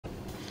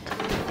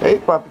Hey,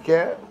 Puppy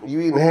Cat,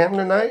 you eating ham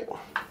tonight?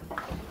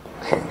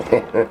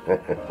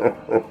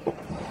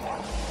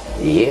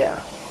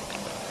 Yeah.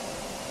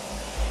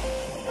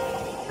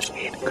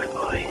 Good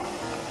boy.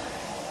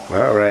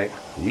 All right,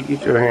 you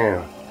get your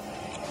ham.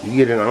 You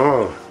get it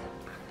on.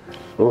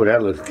 Oh,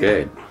 that looks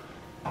good.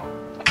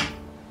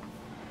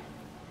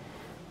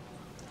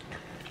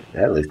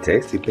 That looks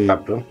tasty,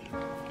 Papa.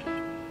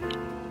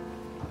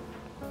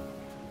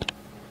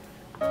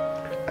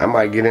 I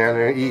might get down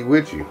there and eat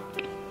with you.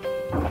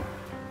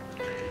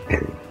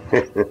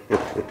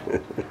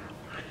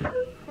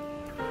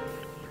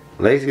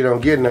 Lacey don't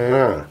get none,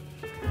 huh?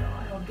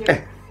 I don't get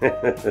it.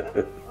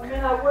 I mean,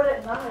 I would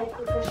at night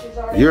because she's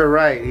already... You're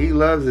right. He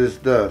loves this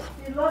stuff.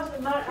 He loves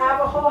it. I have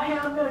a whole ham.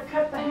 I'm going to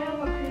cut the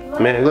ham up. He loves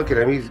Man, look at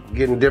him. He's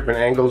getting different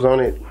angles on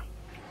it.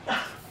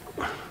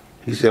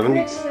 He said, let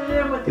me...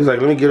 He's like,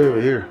 let me get over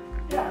here.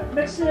 Yeah,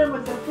 mix it in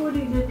with the food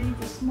he did eat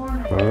this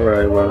morning. All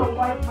right, well. I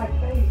want to wipe my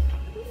face.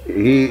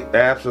 He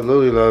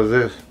absolutely loves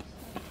this.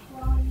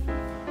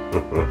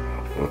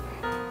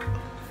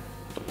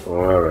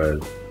 All right.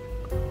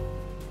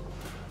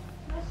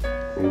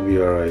 You'll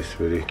be all right,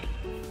 sweetie.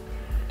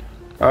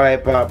 All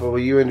right, Papa. Well,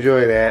 you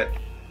enjoy that.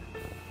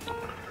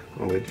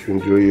 I'll let you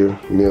enjoy your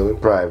meal in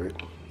private.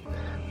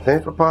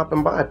 Thanks for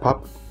popping by,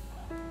 Papa.